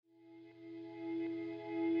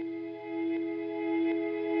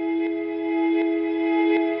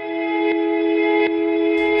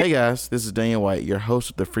Hey guys, this is Daniel White, your host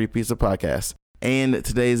of the Free Pizza Podcast. And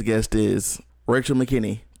today's guest is Rachel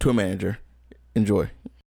McKinney, tour manager. Enjoy.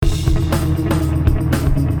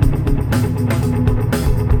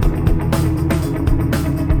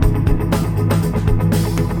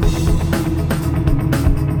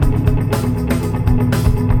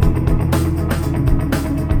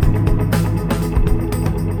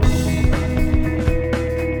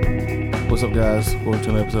 What's up, guys? Welcome to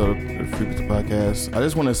another episode of the Free Pizza Podcast. I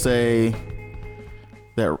just want to say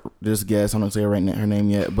that this guest, I'm not going to say her name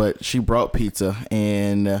yet, but she brought pizza.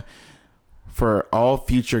 And for all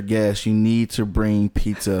future guests, you need to bring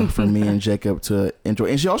pizza for me and Jacob to enjoy.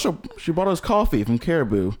 And she brought us coffee from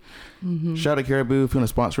Caribou. Mm-hmm. Shout out to Caribou. If you want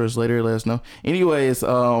to sponsor us later, let us know. Anyways,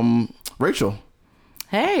 Rachel.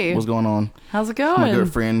 Hey. What's going on? How's it going? My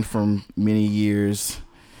good friend from many years.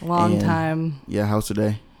 Long time. Yeah, how's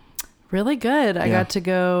today? Really good. I got to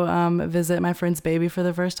go visit my friend's baby for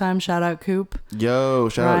the first time. Shout out Coop. Yo,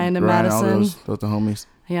 shout out Ryan and Ryan, Madison. all those the homies.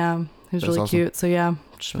 Yeah, he was really awesome. cute. So yeah,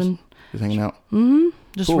 just hanging out.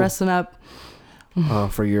 Just cool. resting up.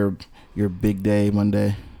 For your big day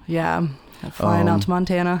Monday. Yeah, flying out to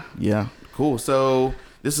Montana. Yeah, cool. So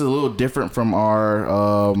this is a little different from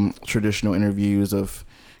our traditional interviews of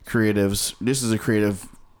creatives. This is a creative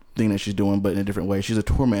thing that she's doing, but in a different way. She's a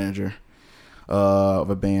tour manager of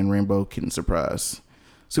a band, Rainbow Kitten Surprise.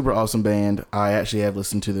 Super awesome band. I actually have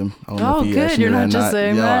listened to them. I don't know if you good. You're not just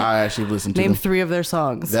saying that. I actually listened to them. Name 3 of their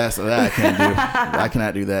songs. That I can't do. I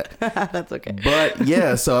cannot do that. That's okay. But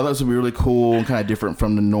yeah, so I thought this would be really cool and kind of different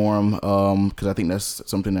from the norm, because I think that's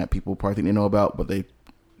something that people probably think they know about, but they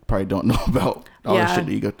probably don't know about all the shit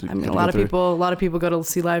that you go through. I mean, a lot of people go to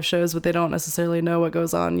see live shows, but they don't necessarily know what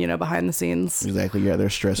goes on, behind the scenes. Exactly. Yeah, they're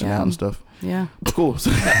stressing out and stuff. Yeah. But cool. So,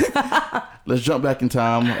 let's jump back in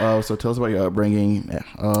time. So tell us about your upbringing and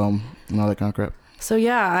all that kind of crap. So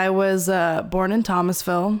yeah, I was born in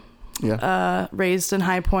Thomasville. Yeah. Raised in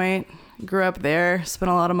High Point. Grew up there. Spent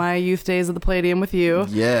a lot of my youth days at the Palladium with you.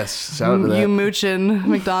 Yes. Shout out to that. You mooching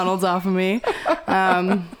McDonald's off of me.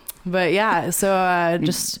 But yeah, so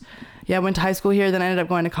went to high school here. Then I ended up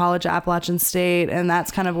going to college at Appalachian State, and that's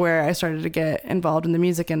kind of where I started to get involved in the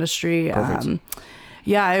music industry.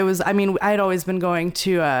 Yeah, it was, I had always been going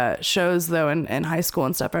to shows though in high school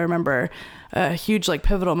and stuff. I remember a huge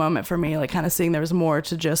pivotal moment for me, kind of seeing there was more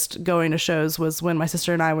to just going to shows, was when my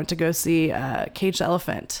sister and I went to go see Cage the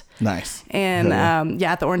Elephant. Nice. And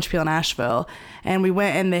at the Orange Peel in Asheville. And we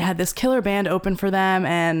went, and they had this killer band open for them,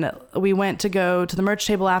 and we went to go to the merch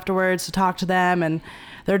table afterwards to talk to them, and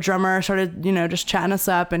their drummer started, just chatting us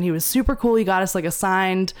up, and he was super cool. He got us a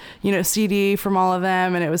signed, CD from all of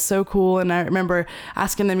them, and it was so cool. And I remember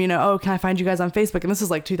asking them, oh, can I find you guys on Facebook? And this is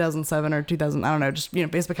 2007 or 2000, I don't know, just,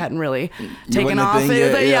 Facebook hadn't really taken off.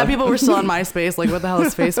 People were still on MySpace. What the hell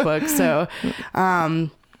is Facebook? So,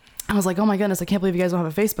 I was like, oh my goodness, I can't believe you guys don't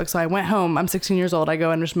have a Facebook. So I went home. I'm 16 years old. I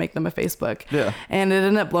go and just make them a Facebook. Yeah. And it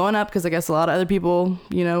ended up blowing up because I guess a lot of other people,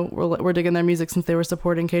 were digging their music since they were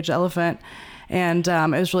supporting Cage the Elephant. And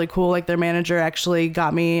it was really cool. Their manager actually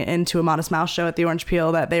got me into a Modest Mouse show at the Orange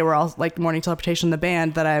Peel that they were all Morning Teleportation, the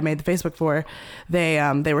band that I made the Facebook for.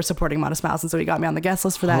 They were supporting Modest Mouse. And so he got me on the guest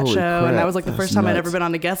list for that show. Crap. And that was the first time I'd ever been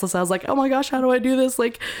on the guest list. I was like, oh my gosh, how do I do this?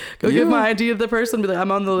 Go give my ID to the person. Be like,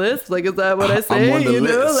 I'm on the list. Is that what I say? I'm on the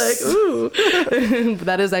list. Ooh. But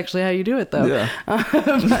that is actually how you do it though. Yeah.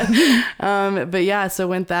 But yeah, so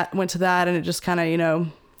went to that, and it just kind of,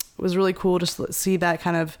 it was really cool just to see that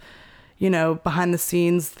kind of, behind the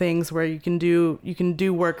scenes things where you can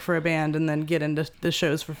do work for a band and then get into the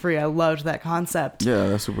shows for free. I loved that concept. Yeah,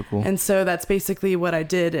 that's super cool. And so that's basically what I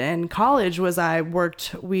did in college. Was I worked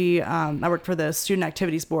for the Student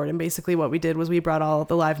Activities Board, and basically what we did was we brought all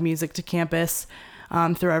the live music to campus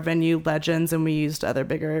through our venue Legends, and we used other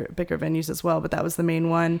bigger venues as well, but that was the main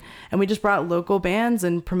one. And we just brought local bands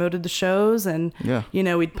and promoted the shows, and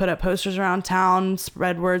we'd put up posters around town,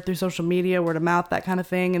 spread word through social media, word of mouth, that kind of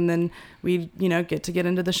thing, and then we'd get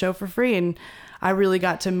into the show for free. And I really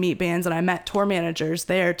got to meet bands, and I met tour managers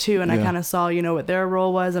there too, and I kind of saw what their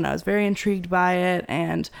role was, and I was very intrigued by it.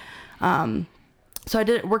 And so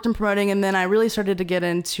I worked in promoting, and then I really started to get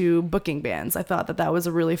into booking bands. I thought that was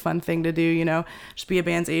a really fun thing to do, just be a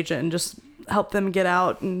band's agent and just help them get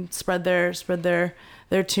out and spread their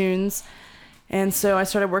tunes. And so I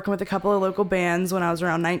started working with a couple of local bands when I was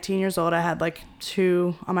around 19 years old. I had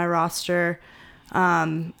 2 on my roster,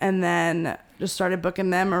 and then just started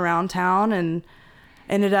booking them around town, and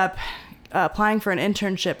ended up applying for an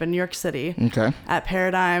internship in New York City at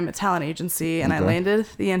Paradigm Talent Agency, and I landed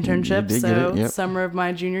the internship. So summer of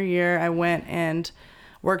my junior year, I went and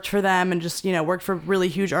worked for them, and just worked for really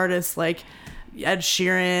huge artists like Ed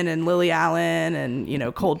Sheeran and Lily Allen and, you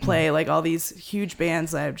know, Coldplay, like all these huge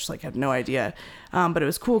bands that I just like had no idea. But it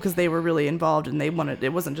was cool because they were really involved and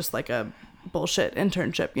it wasn't just like a bullshit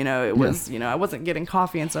internship, you know, it was, you know, I wasn't getting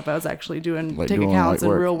coffee and stuff. I was actually doing like ticket counts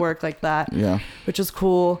and real work like that, which is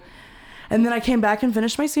cool. And then I came back and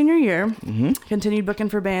finished my senior year, continued booking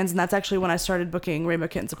for bands. And that's actually when I started booking. Rainbow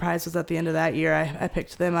Kitten Surprise was at the end of that year. I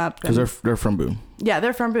picked them up. Because they're from Boone. Yeah,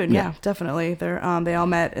 they're from Boone. Yeah, definitely. They're they all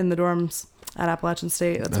met in the dorms at Appalachian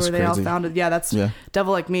State. That's where they all founded. Yeah, that's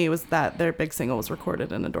Devil Like Me was that their big single was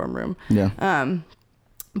recorded in a dorm room. Yeah.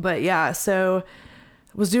 But yeah, so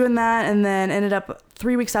was doing that and then ended up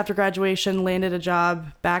 3 weeks after graduation, landed a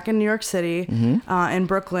job back in New York City, in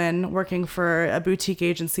Brooklyn, working for a boutique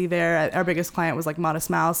agency there. Our biggest client was like Modest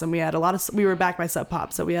Mouse, and we were backed by Sub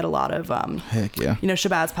Pop, so we had a lot of, heck yeah, you know,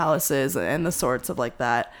 Shabazz Palaces and the sorts of like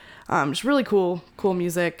that. Just really cool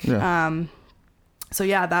music. Yeah. So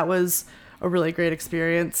yeah, that was a really great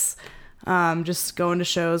experience. Just going to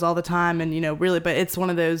shows all the time and, you know, really, but it's one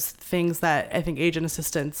of those things that I think agent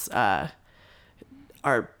assistants,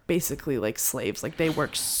 are basically like slaves. Like they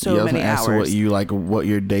work so many hours. What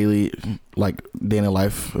your daily, like day in the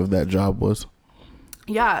life of that job was?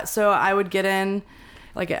 Yeah. So I would get in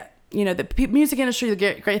like, you know, the music industry,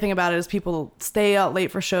 the great thing about it is people stay out late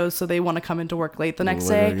for shows. So they want to come into work late the next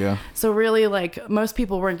day. Yeah. So really like most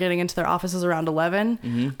people weren't getting into their offices around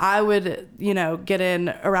 11. I would, you know, get in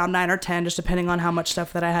around 9 or 10, just depending on how much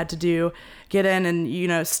stuff that I had to do, get in and, you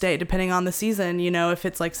know, stay depending on the season, you know, if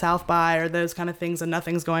it's like South by or those kind of things and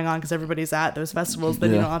nothing's going on because everybody's at those festivals,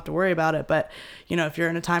 then you don't have to worry about it. But, you know, if you're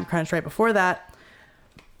in a time crunch right before that,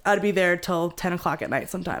 I'd be there till 10 o'clock at night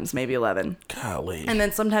sometimes, maybe 11. Golly. And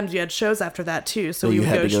then sometimes you had shows after that too. So you would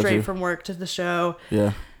go straight from work to the show.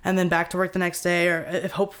 Yeah. And then back to work the next day. Or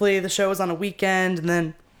if hopefully the show was on a weekend and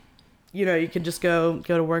then, you know, you could just go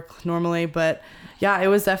to work normally. But yeah, it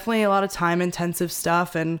was definitely a lot of time intensive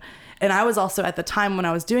stuff. And I was also at the time when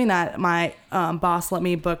I was doing that, my boss let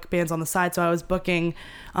me book bands on the side. So I was booking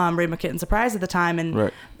Rainbow Kitten Surprise at the time.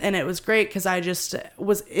 And it was great because I just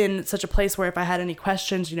was in such a place where if I had any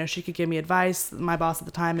questions, you know, she could give me advice, my boss at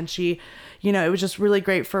the time. And she, you know, it was just really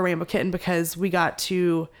great for Rainbow Kitten because we got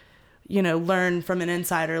to, you know, learn from an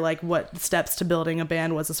insider, like what steps to building a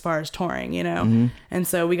band was as far as touring, you know? And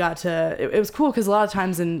so we got to, it was cool because a lot of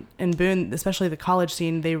times in Boone, especially the college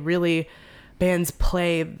scene, bands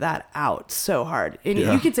play that out so hard. And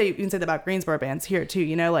you can say that about Greensboro bands here too,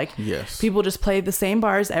 you know, like people just play the same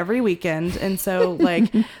bars every weekend. And so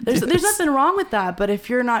like there's nothing wrong with that. But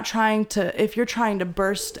if you're trying to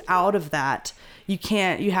burst out of that,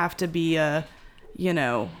 you have to be a, you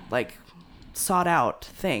know, like sought out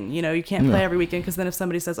thing, you know, you can't play every weekend because then if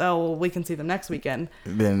somebody says, oh, well, we can see them next weekend,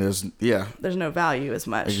 then there's no value as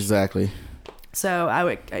much. Exactly. So I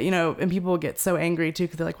would, you know, and people would get so angry too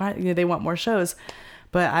because they're like, why? You know, they want more shows.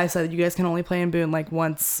 But I said, you guys can only play in Boone like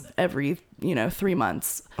once every, you know, 3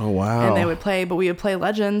 months. Oh, wow. And they would play, but we would play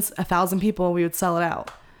Legends, 1,000 people, we would sell it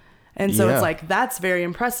out. And so it's like, that's very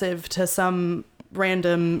impressive to some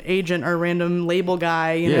random agent or random label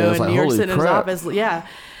guy, you know, in New York sitting in his office. Yeah.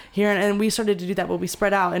 Here and we started to do that, but we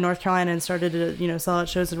spread out in North Carolina and started to, you know, sell out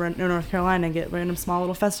shows in North Carolina and get random small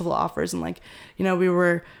little festival offers. And like, you know, we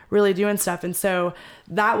were really doing stuff. And so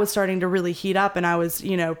that was starting to really heat up and I was,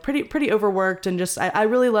 you know, pretty overworked and just, I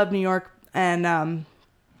really loved New York. And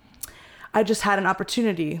I just had an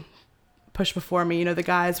opportunity pushed before me. You know, the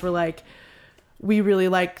guys were like, we really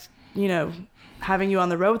liked, you know, having you on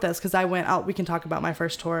the road with us. Cause I went out, we can talk about my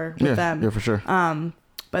first tour with them. Yeah, for sure.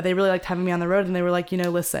 But they really liked having me on the road and they were like, you know,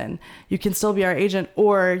 listen, you can still be our agent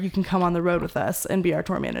or you can come on the road with us and be our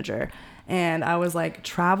tour manager. And I was like,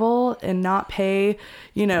 travel and not pay,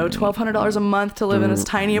 you know, $1,200 a month to live in this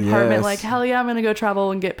tiny apartment. Like, hell yeah, I'm going to go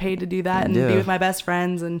travel and get paid to do that and be with my best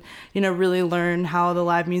friends and, you know, really learn how the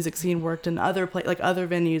live music scene worked in other other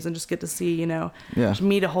venues and just get to see, you know,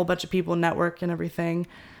 meet a whole bunch of people, network and everything.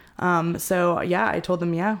 So yeah, I told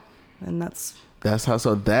them, and that's how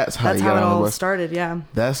it all started. Yeah,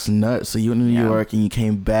 that's nuts. So you went to New York and you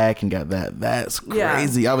came back and got that. That's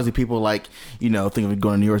crazy. Obviously people like, you know, think of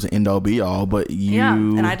going to New York as an end all be all, but you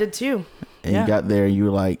and I did too. And you got there and you were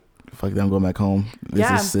like, fuck that, I'm going back home. This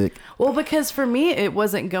is sick. Well, because for me it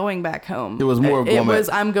wasn't going back home. It was more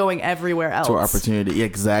I'm going everywhere else. To opportunity.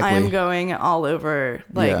 Exactly. I'm going all over,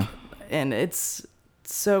 like and it's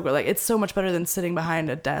so good. Like it's so much better than sitting behind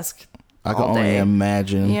a desk. I can only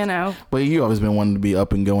imagine, you know. But you always been wanting to be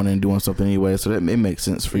up and going and doing something anyway, so it makes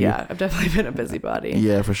sense for you. Yeah, I've definitely been a busybody.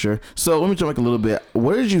 Yeah, for sure. So let me jump back a little bit.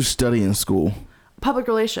 What did you study in school? Public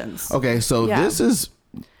relations. Okay, so this is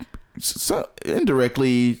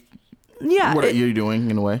indirectly Yeah, what you're doing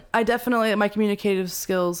in a way. I definitely, my communicative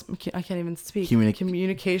skills, I can't even speak.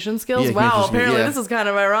 Communication skills. Yeah, wow, communication, apparently yeah. this is kind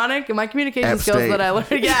of ironic. My communication App skills State. that I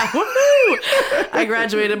learned. Yeah, woohoo! I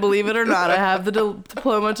graduated, believe it or not. I have the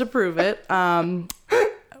diploma to prove it.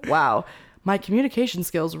 Wow. My communication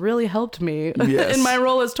skills really helped me Yes. in my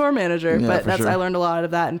role as tour manager. Yeah, But for sure. I learned a lot of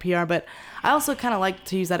that in PR. But I also kind of like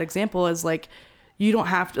to use that example as like, you don't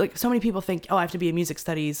have to, like, so many people think, oh, I have to be a music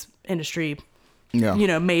studies industry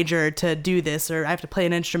Yeah. major to do this, or I have to play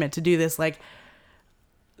an instrument to do this. Like,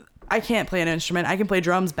 I can't play an instrument. I can play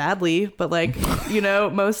drums badly, but like,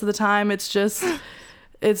 most of the time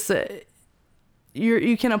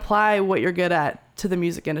you can apply what you're good at to the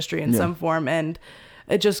music industry in some form. And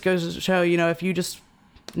it just goes to show, if you just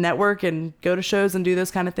network and go to shows and do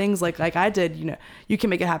those kind of things like I did, you can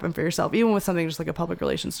make it happen for yourself, even with something just like a public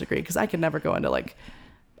relations degree. Cause I could never go into like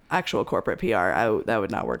actual corporate PR. That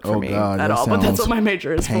would not work for me at all, but that's what my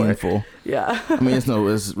major is painful. for. Yeah. I mean,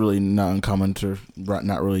 it's really not uncommon to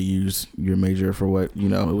not really use your major for what,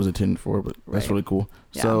 it was intended for, but that's really cool.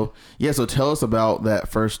 Yeah. So tell us about that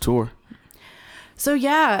first tour. So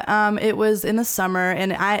it was in the summer,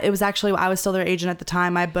 and I was still their agent at the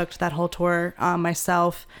time. I booked that whole tour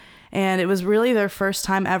myself, and it was really their first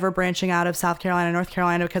time ever branching out of South Carolina, North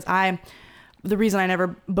Carolina, because the reason I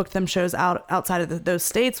never booked them shows outside of those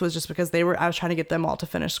states was just because I was trying to get them all to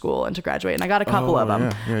finish school and to graduate, and I got a couple of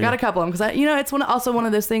them. Got a couple of them because it's also one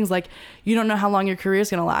of those things, like, you don't know how long your career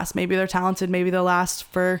is going to last. Maybe they're talented, maybe they'll last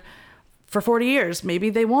for 40 years.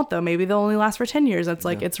 Maybe they won't though. Maybe they'll only last for 10 years. It's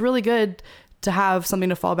like, it's really good to have something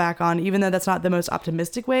to fall back on, even though that's not the most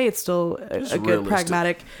optimistic way. It's still a good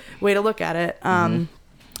pragmatic way to look at it.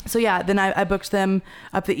 So then I booked them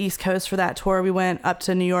up the East Coast for that tour. We went up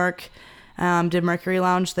to New York, did Mercury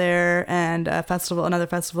Lounge there, and another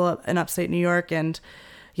festival in upstate New York. And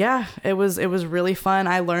it was really fun.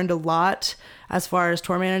 I learned a lot as far as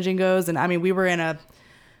tour managing goes. And I mean, we were in a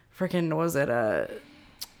freaking,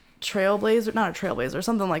 Trailblazer, not a Trailblazer,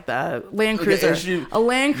 something like that. Land Cruiser. A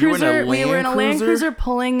Land Cruiser. We were in a Land Cruiser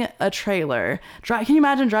pulling a trailer. Can you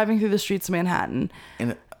imagine driving through the streets of Manhattan?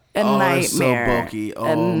 A nightmare. So bulky.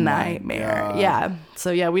 A nightmare. Yeah.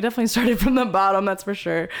 So we definitely started from the bottom, that's for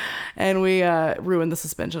sure. And we ruined the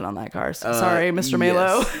suspension on that car. So sorry, Mr.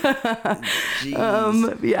 Malo.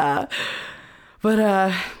 Jeez.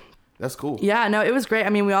 But that's cool. Yeah, no, it was great. I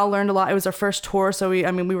mean, we all learned a lot. It was our first tour, so we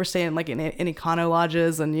were staying like in econo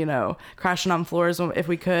lodges and crashing on floors if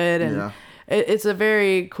we could, and it's a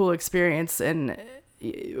very cool experience. And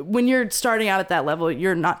when you're starting out at that level,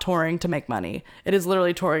 you're not touring to make money. It is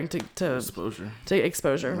literally touring to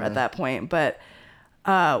exposure at that point. But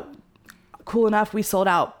cool enough, we sold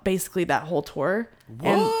out basically that whole tour. What?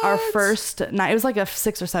 And our first night, it was like a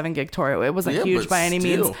 6 or 7 gig tour. It wasn't huge by any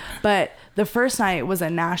means, but the first night was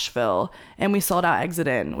in Nashville, and we sold out Exit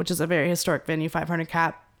In, which is a very historic venue, 500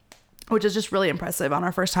 cap, which is just really impressive. On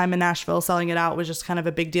our first time in Nashville, selling it out was just kind of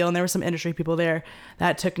a big deal. And there were some industry people there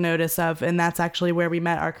that took notice of, and that's actually where we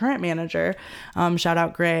met our current manager. Shout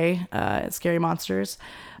out Gray at Scary Monsters.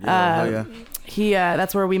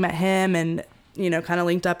 That's where we met him, and kind of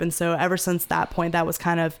linked up. And so ever since that point, that was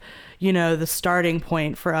kind of, the starting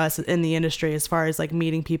point for us in the industry as far as like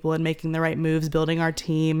meeting people and making the right moves, building our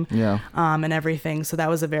team, and everything. So that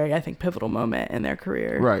was a very, I think, pivotal moment in their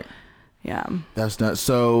career. Right. Yeah. That's not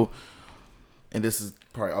so. And this is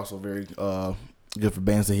probably also very good for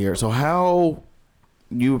bands to hear. So how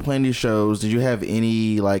you were playing these shows, did you have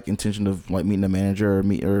any like intention of like meeting a manager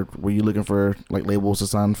or were you looking for like labels to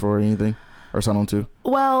sign for or anything or sign on to?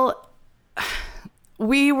 Well,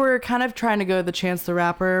 we were kind of trying to go the Chance the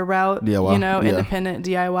Rapper route, independent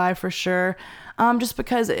DIY for sure. Just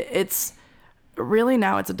because it's really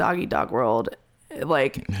now it's a dog eat dog world.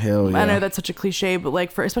 Like, hell yeah. I know that's such a cliche, but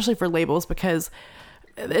like especially for labels, because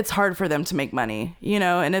it's hard for them to make money,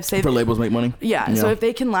 and if say for labels make money. Yeah. So if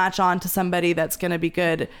they can latch on to somebody that's going to be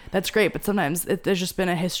good, that's great. But sometimes there's just been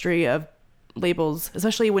a history of labels,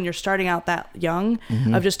 especially when you're starting out that young,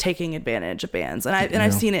 of just taking advantage of bands. And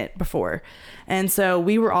I've seen it before. And so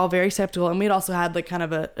we were all very skeptical, and we'd also had like kind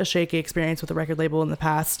of a shaky experience with a record label in the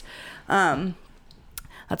past.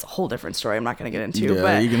 That's a whole different story I'm not going to get into,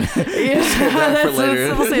 but you can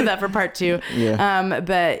we'll save that for part 2. Yeah.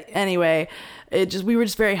 But anyway, we were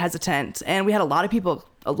just very hesitant, and we had a lot of people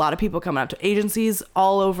a lot of people coming up to agencies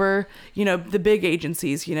all over, you know, the big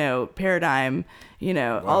agencies, you know, Paradigm, you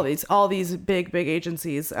know, all these big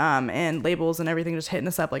agencies, and labels and everything just hitting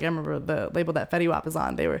us up. Like I remember the label that Fetty Wap is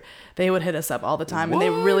on, they would hit us up all the time and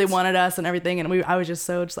they really wanted us and everything. And I was just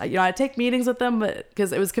like, you know, I'd take meetings with them, but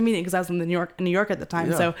because it was convenient because I was in New York at the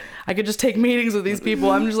time. So I could just take meetings with these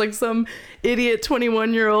people. I'm just like some idiot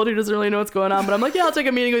 21-year-old who doesn't really know what's going on, but I'm like, yeah, I'll take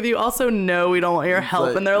a meeting with you. Also, no, we don't want your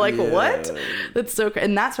help. And they're like, what? That's so crazy.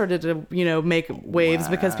 And that started to, you know, make waves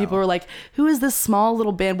because people were like, who is this small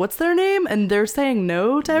little band? What's their name? And they're saying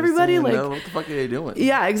no to everybody. Like, no, what the fuck are they doing?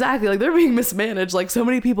 Yeah, exactly. Like they're being mismanaged. Like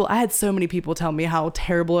I had so many people tell me how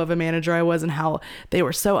terrible of a manager I was and how they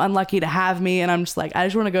were so unlucky to have me. And I'm just like, I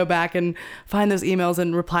just want to go back and find those emails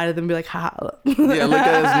and reply to them and be like, ha. Yeah, look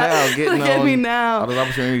at us now. Getting look at me now. All those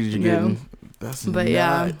opportunities you're getting. That's nuts.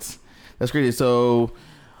 Yeah. That's crazy. So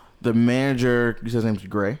the manager, you said his name's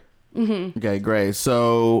Gray? Mm-hmm. Okay, Gray.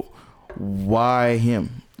 So why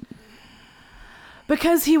him?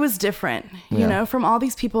 Because he was different, you know, from all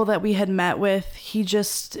these people that we had met with.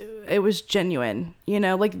 It was genuine, you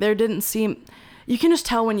know, like there didn't seem, you can just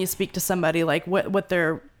tell when you speak to somebody like what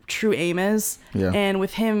their true aim is. Yeah. And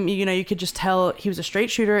with him, you know, you could just tell he was a straight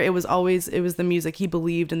shooter. It was the music. He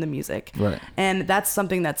believed in the music. Right. And that's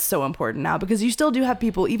something that's so important now because you still do have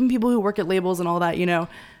people, even people who work at labels and all that, you know,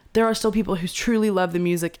 there are still people who truly love the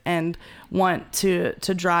music and want to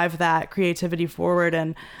drive that creativity forward.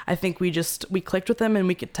 And I think we clicked with them and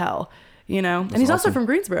we could tell, you know, and he's awesome. Also from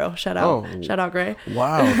Greensboro. Shout out Gray.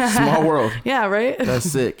 Wow. Small world. Yeah. Right.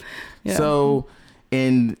 That's sick. Yeah. So,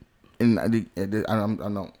 and I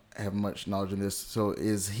don't have much knowledge in this. So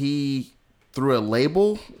is he through a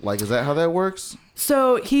label? Like, is that how that works?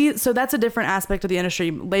 So that's a different aspect of the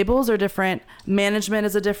industry. Labels are different. Management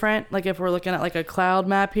is a different, like if we're looking at like a cloud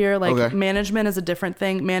map here, like management is a different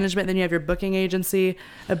thing. Management, then you have your booking agency,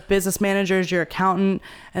 a business manager is your accountant,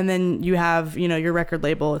 and then you have, you know, your record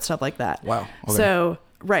label and stuff like that. Wow. Okay. So,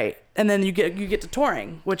 right. And then you get to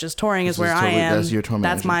touring, which is touring is where I am. That's your tour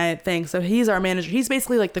manager. That's my thing. So he's our manager. He's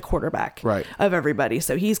basically like the quarterback of everybody.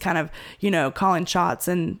 So he's kind of, you know, calling shots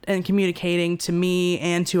and communicating to me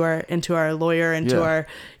and to our lawyer and to our,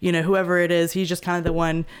 you know, whoever it is. He's just kind of the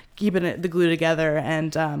one keeping the glue together.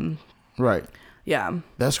 And right. Yeah.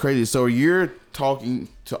 That's crazy. So you're talking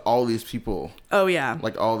to all these people. Oh yeah.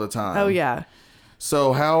 Like all the time. Oh yeah.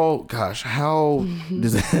 So how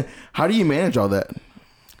do you manage all that?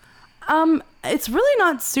 It's really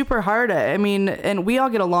not super hard. I mean, and we all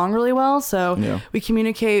get along really well. So we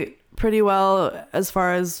communicate pretty well as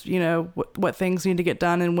far as, you know, what things need to get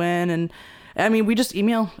done and when. And I mean, we just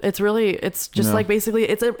email. It's just like basically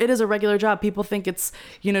it is a regular job. People think it's,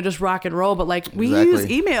 you know, just rock and roll, but like we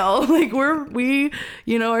use email. Like we,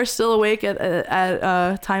 you know, are still awake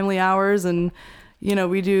at timely hours and, you know,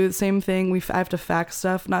 we do the same thing. I have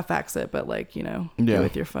to not fax it, but like, you know, do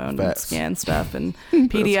with your phone and scan stuff and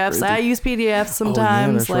PDFs. I use PDFs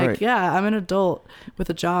sometimes. I'm an adult with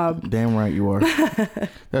a job. Damn right you are.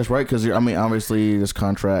 That's right. Cause obviously there's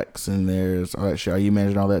contracts and there's all that shit. Are you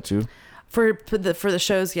managing all that too? For the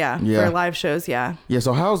shows, yeah. For live shows, yeah. Yeah.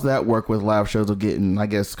 So how's that work with live shows of getting, I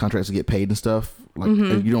guess, contracts to get paid and stuff? Like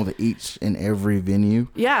you know, each and every venue.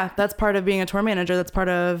 Yeah, that's part of being a tour manager. That's part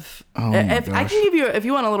of. I can give you, if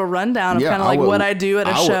you want a little rundown of kind of like what I do at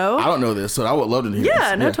a show. I don't know this, so I would love to hear.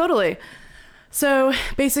 Yeah, no, totally. So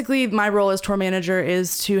basically, my role as tour manager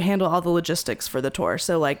is to handle all the logistics for the tour.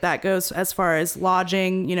 So like that goes as far as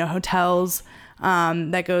lodging, you know, hotels.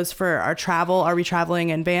 That goes for our travel. Are we traveling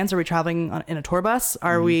in vans? Are we traveling in a tour bus?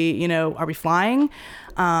 Are we flying?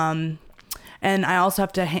 And I also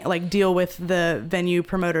have to deal with the venue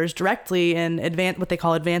promoters directly and what they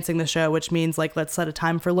call advancing the show, which means like, let's set a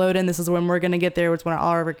time for load in. This is when we're going to get there. It's when all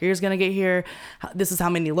our gear is going to get here. This is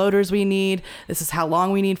how many loaders we need. This is how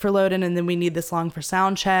long we need for load in. And then we need this long for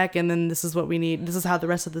sound check. And then this is what we need. This is how the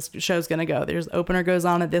rest of the show is going to go. There's opener goes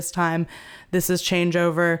on at this time. This is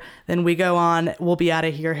changeover. Then we go on. We'll be out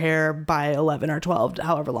of here by 11 or 12,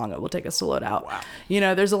 however long it will take us to load out. Wow. You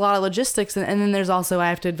know, there's a lot of logistics. And then there's also, I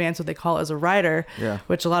have to advance what they call as a rider,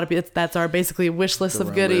 which a lot of people, that's our basically wish list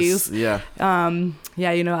of goodies. Yeah.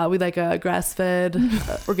 You know, we like a grass-fed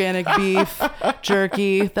organic beef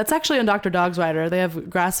jerky. That's actually on Dr. Dog's rider. They have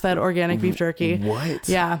grass-fed organic beef jerky. What?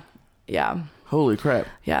 Yeah. Yeah. Holy crap.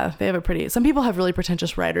 Yeah, they have some people have really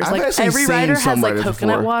pretentious riders. Like every rider has like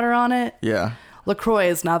coconut water on it. Yeah. LaCroix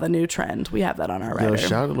is now the new trend. We have that on our rider. Yo,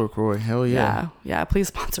 shout out to LaCroix. Hell yeah. Yeah, please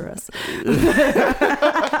sponsor us.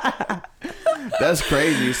 That's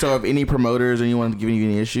crazy. So have any promoters or anyone giving you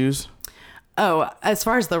any issues? Oh, as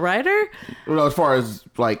far as the rider? Well, as far as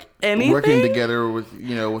like anything? Working together with,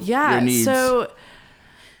 you know, with your needs. So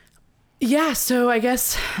Yeah, so I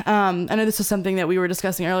guess I know this was something that we were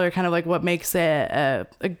discussing earlier, kind of like what makes a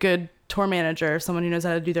good tour manager, someone who knows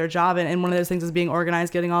how to do their job. And one of those things is being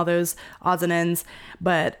organized, getting all those odds and ends.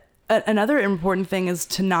 But another important thing is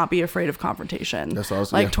to not be afraid of confrontation. That's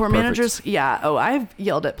awesome. Like Yeah, tour perfect. managers. Yeah. Oh, I've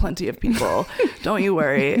yelled at plenty of people. Don't you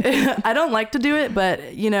worry. I don't like to do it,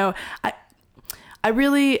 but you know, I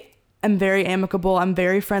really am very amicable. I'm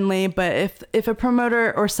very friendly, but if a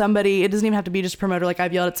promoter or somebody, it doesn't even have to be just a promoter. Like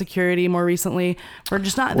I've yelled at security more recently. They're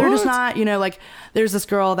just not, you know, like there's this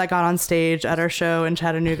girl that got on stage at our show in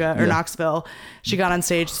Chattanooga or Knoxville. She got on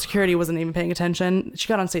stage. Security wasn't even paying attention. She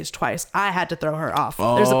got on stage twice. I had to throw her off.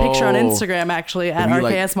 There's a picture on Instagram actually at Have you,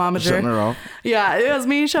 RKS Momager. shoving her off? Yeah, it was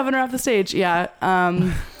me shoving her off the stage. Yeah.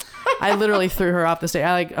 I literally threw her off the stage.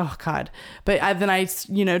 I like, oh God. But then I,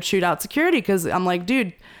 you know, chewed out security because I'm like,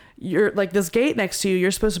 dude, you're like this gate next to you.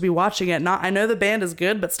 You're supposed to be watching it. Not, I know the band is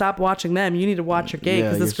good, but stop watching them. You need to watch your gate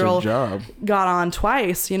because this girl got on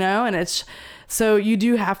twice, you know, and it's, so you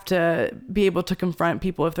do have to be able to confront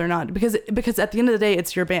people if they're not, because at the end of the day,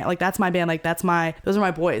 it's your band. Like that's my band. Like those are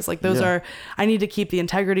my boys. Like those are, I need to keep the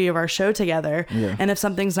integrity of our show together. Yeah. And if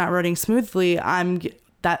something's not running smoothly,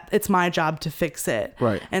 it's my job to fix it.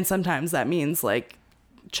 Right. And sometimes that means like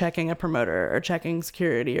checking a promoter or checking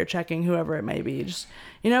security or checking whoever it may be, just,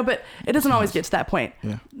 you know, but it doesn't always get to that point.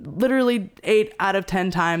 Yeah. Literally 8 out of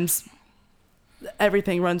 10 times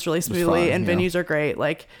everything runs really smoothly and venues are great.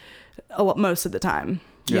 Like most of the time,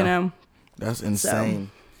 you know, that's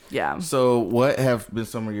insane. So, yeah. So what have been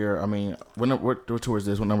some of your, I mean, what tour is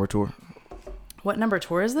this? What number tour? What number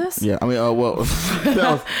tour is this? Yeah. I mean, well,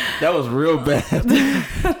 that was real bad.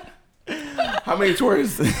 How many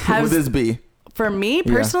tours would this be? For me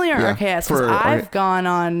personally or RKS? Because I've gone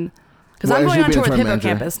on, because I'm going on tour with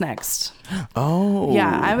Hippocampus next. Oh.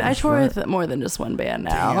 Yeah, I tour with more than just one band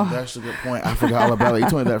now. Damn, that's a good point. I forgot all about it. You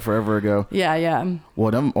told me that forever ago. Yeah.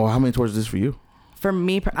 Well, how many tours is this for you? For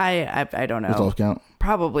me, I don't know. What's lost count?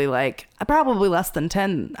 Probably less than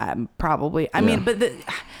 10. I mean, but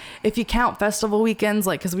if you count festival weekends,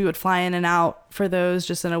 like, because we would fly in and out for those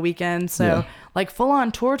just in a weekend. So like full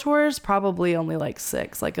on tours, probably only like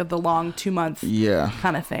 6, like of the long 2-month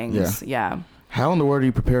kind of things. Yeah. How in the world do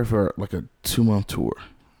you prepare for like a 2-month tour?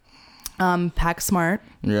 Pack smart.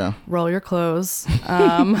 Yeah. Roll your clothes.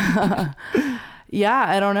 Yeah,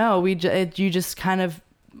 I don't know. You just kind of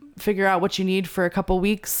figure out what you need for a couple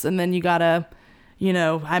weeks, and then you gotta, you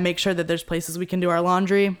know, I make sure that there's places we can do our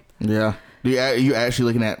laundry. Yeah. Are you actually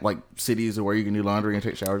looking at like cities where you can do laundry and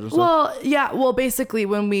take showers and stuff? Well, yeah. Well, basically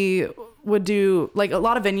when we would do, like, a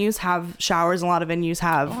lot of venues have showers and a lot of venues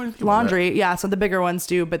have laundry. Yeah. So the bigger ones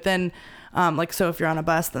do, but then like, so if you're on a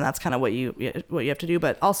bus, then that's kind of what you have to do.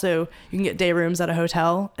 But also you can get day rooms at a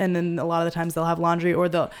hotel, and then a lot of the times they'll have laundry, or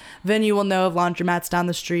the venue will know of laundromats down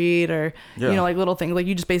the street, or you know, like little things. Like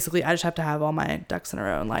I just have to have all my ducks in a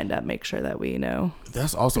row and lined up, make sure that we know.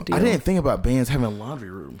 That's awesome. I didn't think about bands having laundry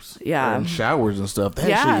rooms. Yeah. And showers and stuff. That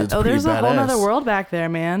yeah. Is there's a badass. whole other world back there,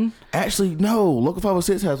 man. Actually, no. Local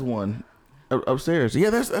 506 has one upstairs. Yeah,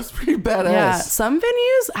 that's pretty badass. Yeah, some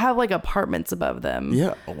venues have like apartments above them.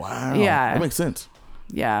 Yeah. Wow. Yeah, that makes sense.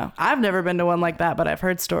 Yeah, I've never been to one like that, but I've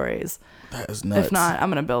heard stories. That is nuts. If not, I'm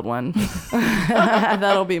gonna build one.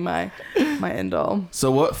 That'll be my end all.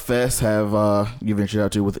 So what fests have you ventured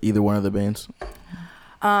out to with either one of the bands?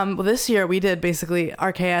 Well, this year we did basically,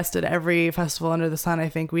 RKS did every festival under the sun. I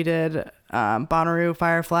think we did Bonnaroo,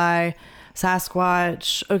 Firefly,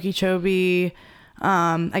 Sasquatch, Okeechobee,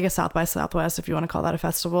 I guess South by Southwest, if you want to call that a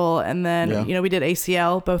festival. And then, you know, we did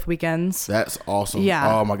ACL both weekends. That's awesome.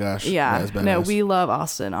 Yeah. Oh my gosh. Yeah. That is badass. No, we love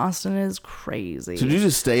Austin. Austin is crazy. So did you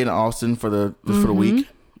just stay in Austin for the week?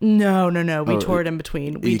 No. We toured in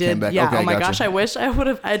between. We did. Came back. Yeah. Okay, oh my gotcha. gosh. I wish I would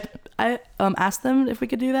have. I asked them if we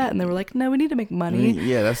could do that, and they were like, "No, we need to make money."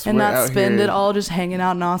 Yeah, that's and not out spend here. it all just hanging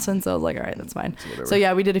out in Austin. So I was like, "All right, that's fine." So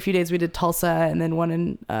yeah, we did a few days. We did Tulsa, and then one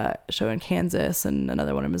in show in Kansas, and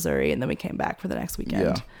another one in Missouri, and then we came back for the next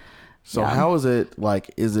weekend. Yeah. So how is it like?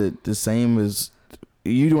 Is it the same as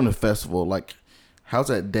you doing a festival? Like, how's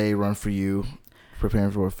that day run for you preparing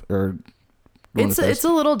for or? It's a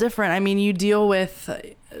little different. I mean, you deal with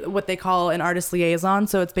what they call an artist liaison.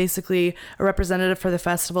 So it's basically a representative for the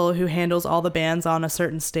festival who handles all the bands on a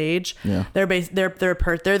certain stage. Yeah. They're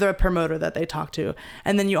the promoter that they talk to.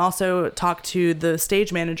 And then you also talk to the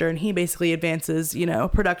stage manager, and he basically advances, you know,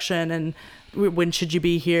 production and when should you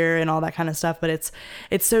be here and all that kind of stuff. But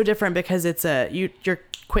it's so different because it's you're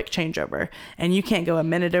quick changeover, and you can't go a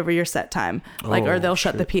minute over your set time, like, or they'll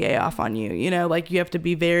shut the PA off on you, you know, like you have to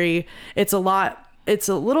be it's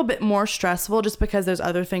a little bit more stressful just because there's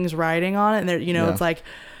other things riding on it. And there, you know, it's like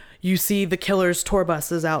you see the Killers tour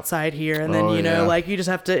buses outside here, and then Oh, you know yeah. like you just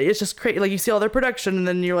have to, it's just crazy, like you see all their production, and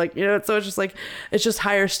then you're like, you know, so it's just like, it's just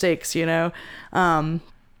higher stakes, you know.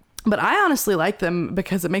 But I honestly like them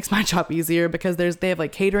because it makes my job easier, because they have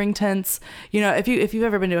like catering tents, you know. If you've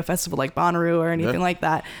ever been to a festival like Bonnaroo or anything like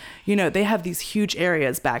that, you know, they have these huge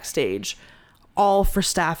areas backstage all for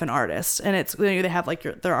staff and artists, and it's, you know, they have like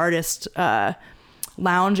their artist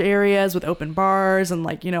lounge areas with open bars and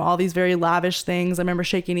like, you know, all these very lavish things. I remember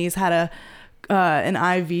Shaky Knees had an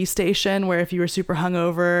IV station where if you were super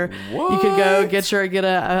hungover, you could go get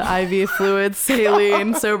a IV fluid,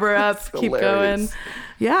 saline, sober up, That's keep hilarious. going.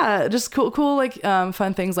 Yeah, just cool like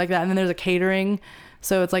fun things like that. And then there's a catering,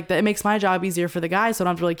 so it's like that, it makes my job easier for the guys, so I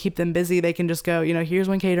don't have to really keep them busy. They can just go, you know, here's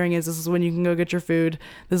when catering is, this is when you can go get your food,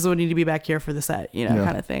 this is when you need to be back here for the set, you know,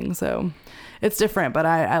 kind of thing. So it's different, but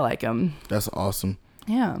I like them. That's awesome.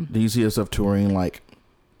 Yeah. Do you see yourself touring like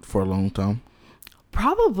for a long time?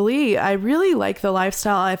 Probably. I really like the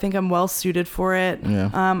lifestyle. I think I'm well suited for it. Yeah.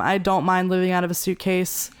 I don't mind living out of a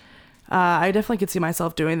suitcase. I definitely could see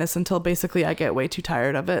myself doing this until basically I get way too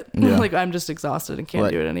tired of it. Yeah. Like I'm just exhausted and can't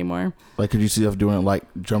Like- do it anymore. Like, could you see yourself doing it, like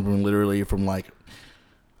jumping literally from like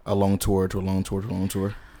a long tour to a long tour to a long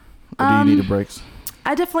tour? Or do you need the breaks?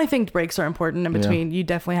 I definitely think breaks are important in between. You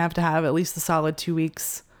definitely have to have at least a solid 2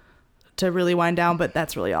 weeks to really wind down, but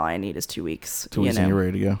that's really all I need is 2 weeks. 2 weeks and you're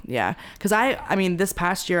ready to go. Yeah. Because I mean, this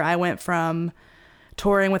past year I went from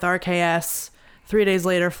touring with RKS, 3 days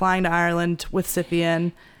later flying to Ireland with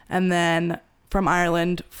Scythian, and then from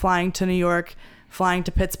Ireland flying to New York, flying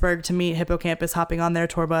to Pittsburgh to meet Hippocampus, hopping on their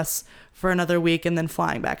tour bus for another week, and then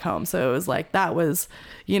flying back home. So it was like, that was,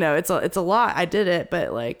 you know, it's a lot. I did it,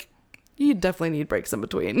 but like, you definitely need breaks in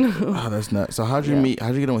between. Oh, that's nuts. So how'd you meet?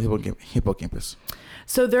 How'd you get on with Hippocampus?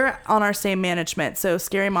 So they're on our same management. So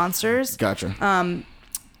Scary Monsters. Gotcha.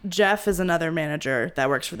 Jeff is another manager that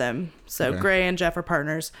works for them. So Okay. Gray and Jeff are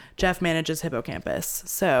partners. Jeff manages Hippocampus.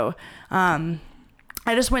 So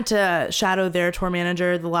I just went to shadow their tour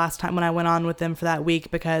manager the last time when I went on with them for that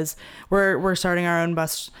week, because we're starting our own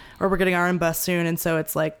bus, or we're getting our own bus soon, and so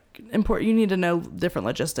it's like important. You need to know different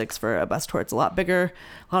logistics for a bus tour. It's a lot bigger,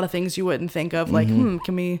 a lot of things you wouldn't think of, like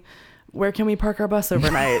where can we park our bus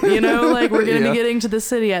overnight? You know, like we're gonna be getting to the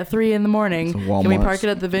city at 3 a.m. Can we park it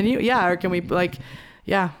at the venue? Yeah, or can we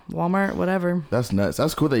Walmart, whatever. That's nuts.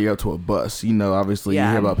 That's cool that you're up to a bus. You know, obviously you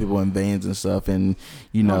Yeah. hear about people in vans and stuff, and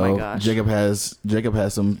you know, Oh my gosh. Jacob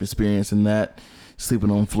has some experience in that,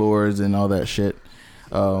 sleeping on floors and all that shit.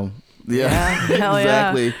 Yeah, hell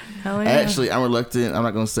exactly. yeah. Hell yeah. Actually, I'm reluctant. I'm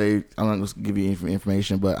not gonna give you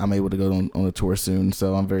information, but I'm able to go on a tour soon,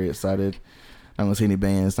 so I'm very excited. I'm not gonna say any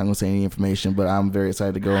bands, not gonna say any information, but I'm very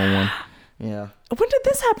excited to go on one. Yeah. When did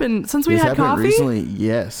this happen? Since we This had happened coffee? recently,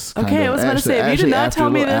 yes. Okay, kind I of. was about to say, if you did not tell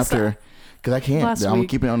me this because I can't. last I'm week.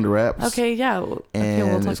 keeping it under wraps. Okay, yeah. Okay, we'll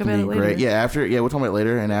And talk it's about gonna it be later. great. Yeah, we'll talk about it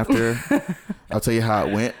later. And after, I'll tell you how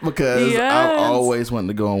it went, because Yes. I've always wanted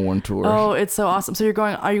to go on one tour. Oh, it's so awesome. So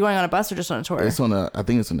are you going on a bus or just on a tour? I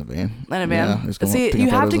think it's in a van. In a van. Yeah, it's going- See, taking you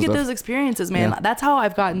have photos to and get stuff. those experiences, man. Yeah. That's how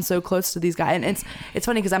I've gotten so close to these guys. And it's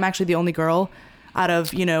funny because I'm actually the only girl out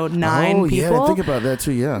of, 9 Oh, people. yeah, I think about that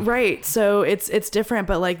too. Yeah. Right. So it's different,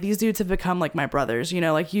 but like these dudes have become like my brothers,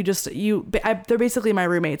 like they're basically my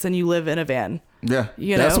roommates, and you live in a van, Yeah.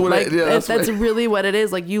 that's what like it, yeah, that's really what it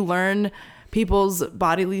is. Like you learn people's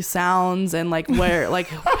bodily sounds and like where, like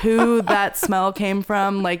who that smell came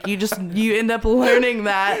from. Like you end up learning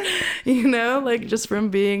that, like just from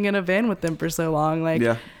being in a van with them for so long. Like,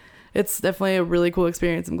 yeah. it's definitely a really cool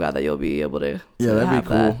experience. I'm glad that you'll be able to Yeah, that'd have be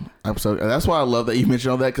cool. Absolutely. That's why I love that you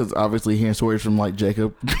mentioned all that, because obviously hearing stories from like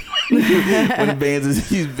Jacob, when bands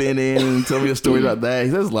he's been in, and tell me a story about that.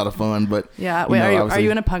 That's a lot of fun. But Yeah. Wait, are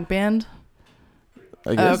you in a punk band?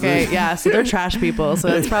 I guess Okay, yeah, so they're trash people, so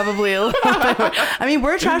it's probably a little bit. I mean,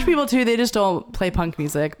 we're trash people too. They just don't play punk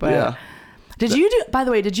music. But Yeah. by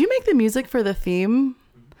the way, did you make the music for the theme?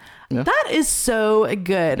 Yeah. That is so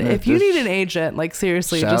good. Yeah, If you just- need an agent, like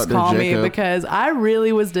seriously, Shout just out to call me, Jacob. because I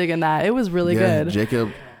really was digging that. It was really Yeah, good.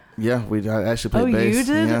 Jacob. Yeah, I actually played bass. You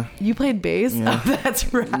did? Yeah. You played bass? Yeah. Oh,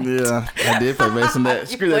 that's right. Yeah, I did play bass in that.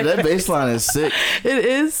 Screw that. That bass line is sick. It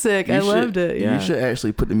is sick. I loved it. Yeah. You should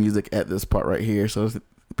actually put the music at this part right here, so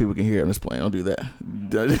people can hear it on this playing. Don't do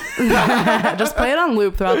that. Just play it on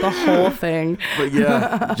loop throughout the whole thing. But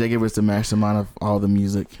yeah, Jacob is the mastermind of all the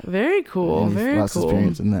music. Very cool. And he's Very lots of cool.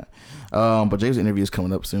 experience in that. But Jacob's interview is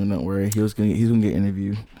coming up soon. Don't worry. He's gonna get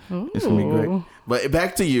interviewed. It's gonna be great. Ooh. But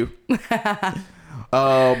back to you.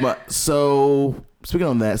 So speaking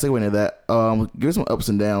on that, segue into that, give us some ups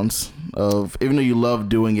and downs of, even though you love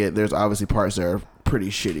doing it, there's obviously parts that are pretty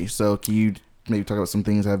shitty. So can you maybe talk about some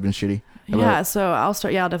things that have been shitty. Yeah, so I'll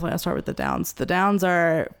start with the downs. The downs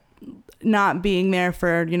are not being there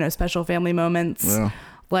for, special family moments. Yeah.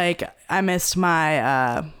 Like, I missed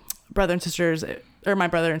my brother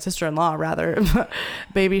and sister-in-law rather,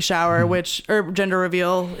 baby shower, or gender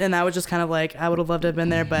reveal, and that was just kind of like, I would have loved to have been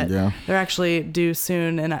there, but they're actually due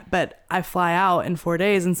soon, but I fly out in 4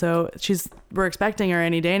 days, and so we're expecting her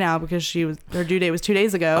any day now because her due date was 2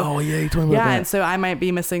 days ago. Oh yeah, you told me about that. And so I might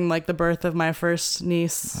be missing like the birth of my first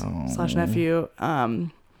niece / nephew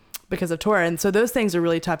because of tour, and so those things are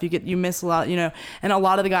really tough. You miss a lot, and a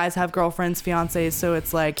lot of the guys have girlfriends, fiancés, so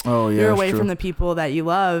it's like you're away from the people that you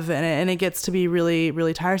love, and it gets to be really,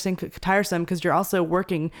 really tiresome because you're also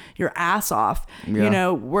working your ass off,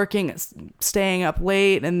 working, staying up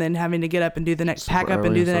late, and then having to get up and do the next pack up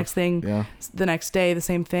and do the next thing the next day, the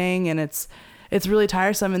same thing, and it's really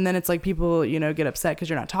tiresome. And then it's like people, get upset because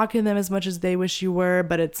you're not talking to them as much as they wish you were,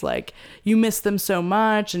 but it's like you miss them so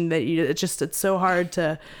much, and that it's so hard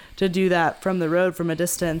to do that from the road, from a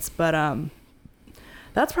distance. But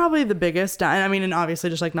that's probably the biggest. I mean, and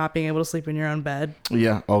obviously just like not being able to sleep in your own bed.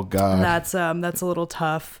 Yeah. Oh God. That's a little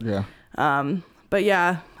tough. Yeah. But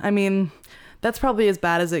yeah, I mean, that's probably as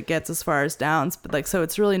bad as it gets as far as downs, but like, so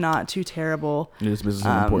it's really not too terrible. It's business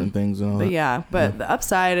and important things and all that. But the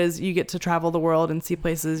upside is you get to travel the world and see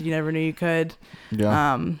places you never knew you could.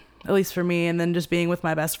 Yeah. At least for me. And then just being with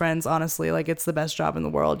my best friends, honestly, like it's the best job in the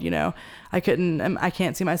world. I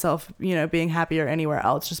can't see myself, being happier anywhere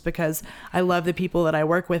else, just because I love the people that I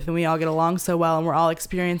work with and we all get along so well and we're all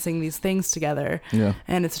experiencing these things together. Yeah.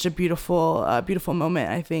 And it's such a beautiful, beautiful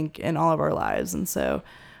moment, I think, in all of our lives. And so,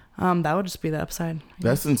 that would just be the upside.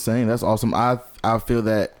 That's insane. That's awesome. I feel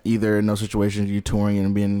that either in those situations you touring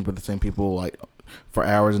and being with the same people like for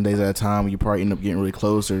hours and days at a time, you probably end up getting really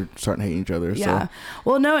close or starting hating each other. Yeah.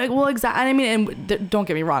 So. Exactly. I mean, and don't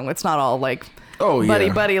get me wrong. It's not all like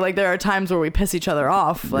buddy. Like there are times where we piss each other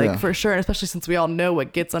off, for sure. And especially since we all know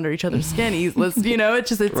what gets under each other's skin. It's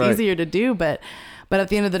right. Easier to do, but at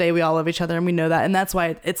the end of the day, we all love each other and we know that. And that's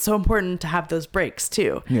why it's so important to have those breaks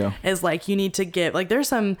too. Yeah. Is like, you need to give, like, there's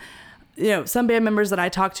some band members that I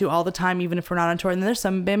talk to all the time, even if we're not on tour. And then there's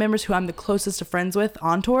some band members who I'm the closest of friends with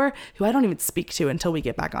on tour who I don't even speak to until we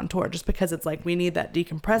get back on tour, just because it's like, we need that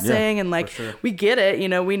decompressing and like, we get it,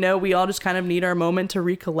 we know we all just kind of need our moment to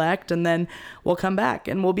recollect and then we'll come back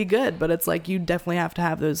and we'll be good. But it's like, you definitely have to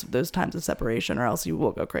have those times of separation or else you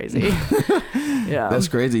will go crazy. Yeah. That's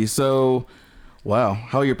crazy. So, wow.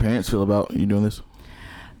 How your parents feel about you doing this?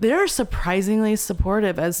 They're surprisingly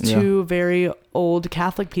supportive as two very old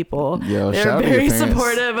Catholic people. Yeah, they're very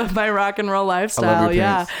supportive of my rock and roll lifestyle.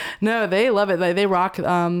 Yeah. No, they love it. They rock,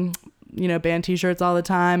 band t-shirts all the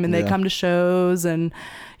time and they come to shows and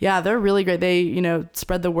they're really great. They,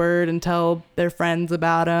 spread the word and tell their friends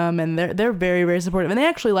about them and they're very, very supportive. And they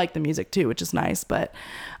actually like the music too, which is nice. But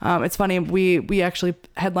it's funny. We actually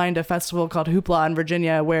headlined a festival called Hoopla in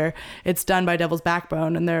Virginia where it's done by Devil's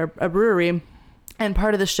Backbone and they're a brewery. And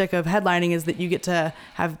part of the shtick of headlining is that you get to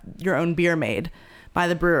have your own beer made by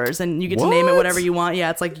the brewers and you get to name it whatever you want.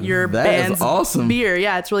 Yeah, it's like your band's awesome beer.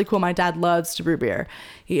 Yeah, it's really cool. My dad loves to brew beer.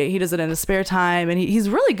 He does it in his spare time and he's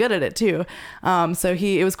really good at it too. So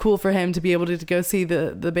it was cool for him to be able to go see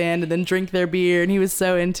the band and then drink their beer, and he was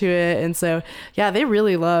so into it. And so they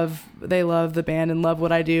really love the band and love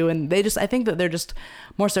what I do, and I think that they're just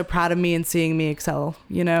more so proud of me and seeing me excel,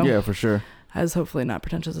 Yeah, for sure. As hopefully not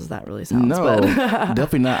pretentious as that really sounds. No,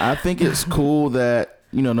 definitely not. I think it's cool that,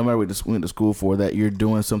 no matter what you went to school for, that you're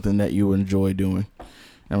doing something that you enjoy doing. And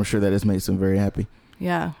I'm sure that has made them very happy.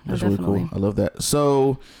 Yeah, that's really cool. I love that.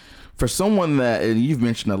 So for someone and you've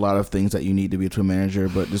mentioned a lot of things that you need to be a tour manager,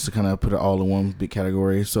 but just to kind of put it all in one big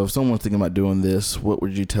category. So if someone's thinking about doing this, what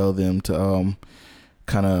would you tell them to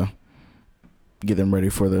kind of get them ready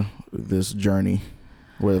for this journey?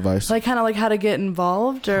 What advice? Like kind of like how to get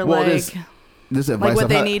involved or this advice like what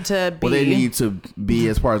they need to be. What they need to be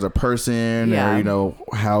as far as a person or,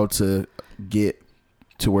 how to get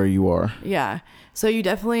to where you are. Yeah. So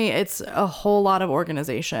it's a whole lot of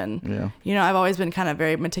organization. Yeah. I've always been kind of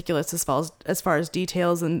very meticulous as far as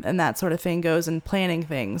details and that sort of thing goes, and planning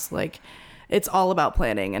things. Like it's all about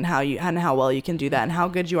planning and how well you can do that and how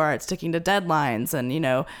good you are at sticking to deadlines. And,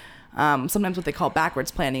 sometimes what they call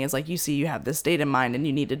backwards planning is like, you have this date in mind and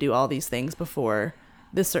you need to do all these things before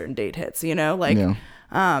this certain date hits,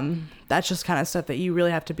 that's just kind of stuff that you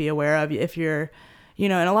really have to be aware of if you're,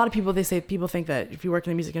 and a lot of people think that if you work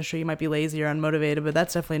in the music industry, you might be lazy or unmotivated, but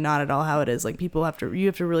that's definitely not at all how it is. Like you have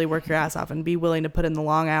to really work your ass off and be willing to put in the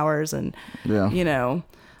long hours and,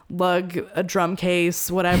 lug a drum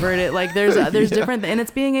case, whatever it is. Like there's different, and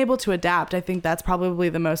it's being able to adapt. I think that's probably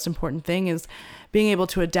the most important thing, is being able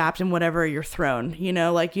to adapt in whatever you're thrown. You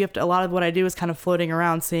know, like you have to, a lot of what I do is kind of floating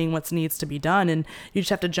around, seeing what needs to be done, and you just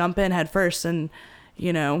have to jump in head first and,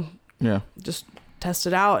 you know, just test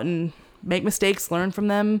it out and make mistakes, learn from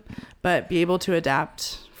them, but be able to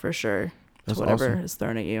adapt for sure. That's whatever is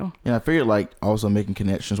thrown at you. And I figured like also making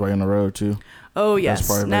connections while you're on the road too. Oh yes,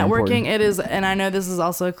 networking. It is, and I know this is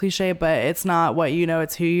also a cliche, but it's not what you know,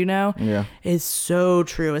 it's who you know. Yeah, is so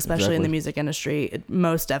true, especially in the music industry.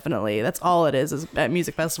 Most definitely, that's all it is at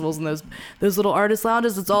music festivals and those little artist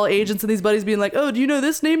lounges. It's all agents and these buddies being like, "Oh, do you know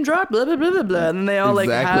this name drop?" Blah blah blah blah blah, and then they all like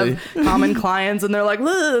have common clients, and they're like,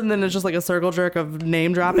 "Blah," and then it's just like a circle jerk of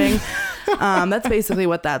name dropping. That's basically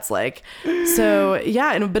what that's like. So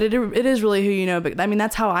yeah, but it is really who you know. But I mean,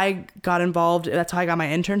 that's how I got involved. That's how I got my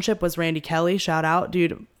internship, was Randy Kelly. Shout out,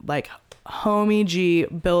 dude. Like, homie G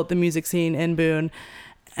built the music scene in Boone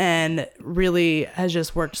and really has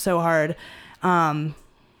just worked so hard. And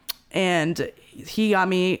he got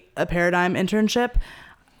me a Paradigm internship.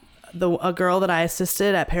 A girl that I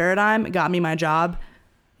assisted at Paradigm got me my job,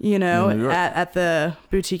 you know, at the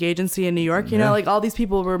boutique agency in New York. You know, like all these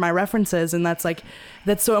people were my references, and that's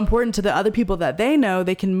so important to the other people that they know.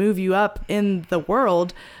 They can move you up in the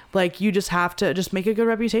world. Like, you just have to just make a good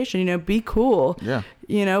reputation, you know, be cool,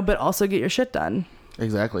 you know, but also get your shit done.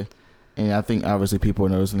 Exactly. And I think obviously people are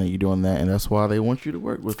noticing that you're doing that, and that's why they want you to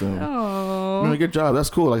work with them. Oh, you're doing a good job. That's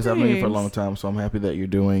cool. Like I said, I've known you for a long time, so I'm happy that you're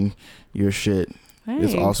doing your shit. Thanks.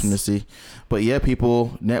 It's awesome to see. But yeah,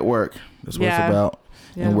 people network. That's what it's about.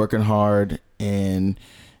 Yeah. And working hard and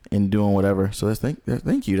doing whatever. So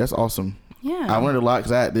thank you. That's awesome. Yeah. I learned a lot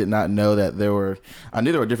because I did not know that I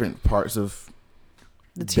knew there were different parts of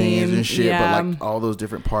the team and shit, but like all those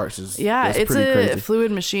different parts is it's pretty a crazy.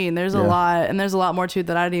 Fluid machine. There's a lot, and there's a lot more to it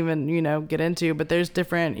that I didn't even, you know, get into, but there's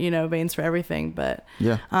different, you know, veins for everything. But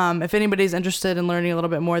if anybody's interested in learning a little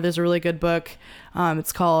bit more, there's a really good book.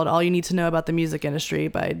 It's called All You Need to Know About the Music Industry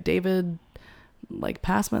by David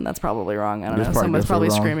Passman. That's probably wrong. I don't know. Someone's probably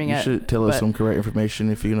screaming it. You should tell us some correct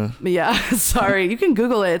information if you're gonna. Yeah, sorry. You can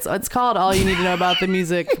Google it. It's called All You Need to Know About the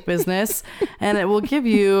Music Business, and it will give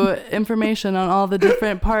you information on all the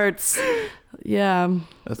different parts. Yeah,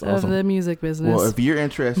 that's awesome. Of the music business. Well, if you're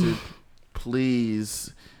interested,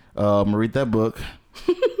 please read that book,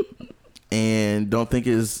 and don't think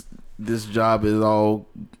this job is all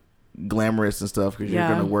glamorous and stuff, because you're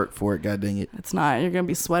gonna work for it. God dang it, it's not. You're gonna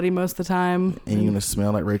be sweaty most of the time, and you're gonna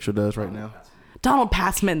smell like Rachel does right now. Donald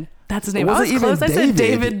Passman, that's his name. I was close. David? I said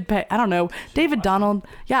David. I don't know. David Donald.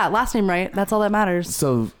 Yeah, last name right. That's all that matters.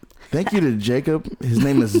 So thank you to Jacob. His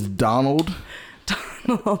name is Donald.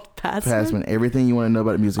 Donald Passman. Everything you want to know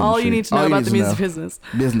about the music all industry. You need to know about the music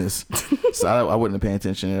business. So I wouldn't have paid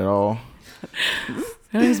attention at all.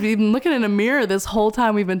 You've been looking in a mirror this whole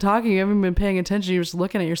time we've been talking. You haven't been paying attention. You're just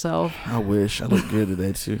looking at yourself. I wish. I look good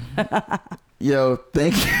today too. Yo,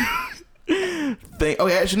 thank you.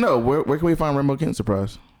 Actually, no. Where can we find Rainbow Kitten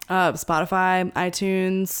Surprise? Spotify,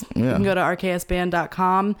 iTunes. You can go to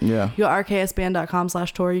rksband.com. Yeah. You go to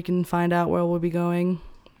rksband.com/tour. You can find out where we'll be going.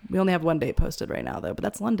 We only have one date posted right now, though, but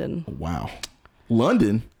that's London. Wow.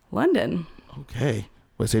 London? Okay.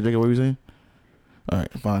 Wait, say, Jacob, what were you saying? All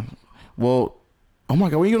right, fine. Well, oh my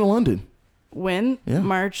God, when are you going to London? When? Yeah.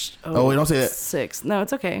 March. Wait, don't say that. 6th. No,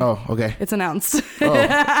 it's okay. Oh, okay. It's announced.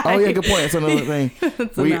 Yeah, good point. That's another thing.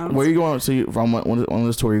 Where are you going? So from on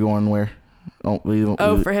this tour, you're going where?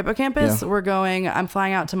 For Hippocampus, I'm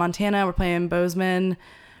flying out to Montana. We're playing Bozeman.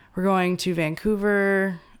 We're going to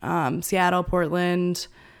Vancouver, Seattle, Portland,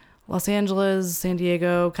 Los Angeles, San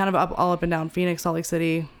Diego, kind of all up and down Phoenix, Salt Lake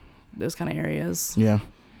City, those kind of areas. Yeah.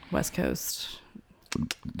 West Coast.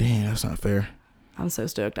 Damn, that's not fair. I'm so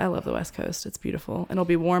stoked. I love the West Coast. It's beautiful. And it'll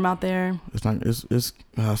be warm out there. It's not warm. I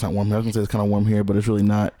was gonna say it's kind of warm here, but it's really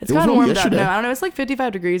not. It's kind of warm out. No, I don't know. It's like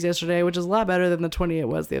 55 degrees yesterday, which is a lot better than the 20 it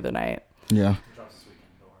was the other night. Yeah.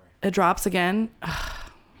 It drops again.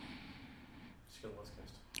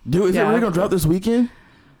 Dude, is it really gonna drop this weekend?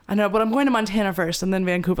 I know, but I'm going to Montana first and then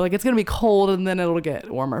Vancouver. Like, it's gonna be cold and then it'll get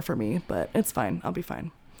warmer for me, but it's fine. I'll be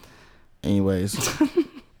fine. Anyways,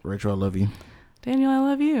 Rachel, I love you. Daniel, I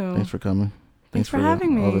love you. Thanks for coming. Thanks for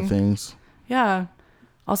having me. All the things. Yeah.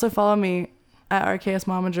 Also follow me at RKS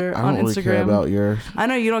Momager on Instagram. I don't really care about your. I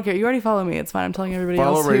know you don't care. You already follow me. It's fine. I'm telling everybody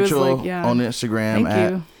follow else. Follow Rachel on Instagram.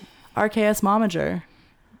 Thank you. RKS Momager.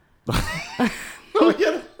 Oh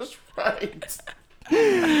yeah, that's right.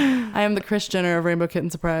 I am the Kris Jenner of Rainbow Kitten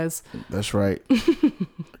Surprise. That's right.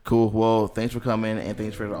 Cool. Well, thanks for coming, and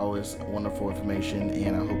thanks for always wonderful information.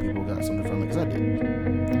 And I hope people got something from it, because I did.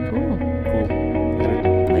 Cool.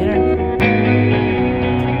 Later. Later.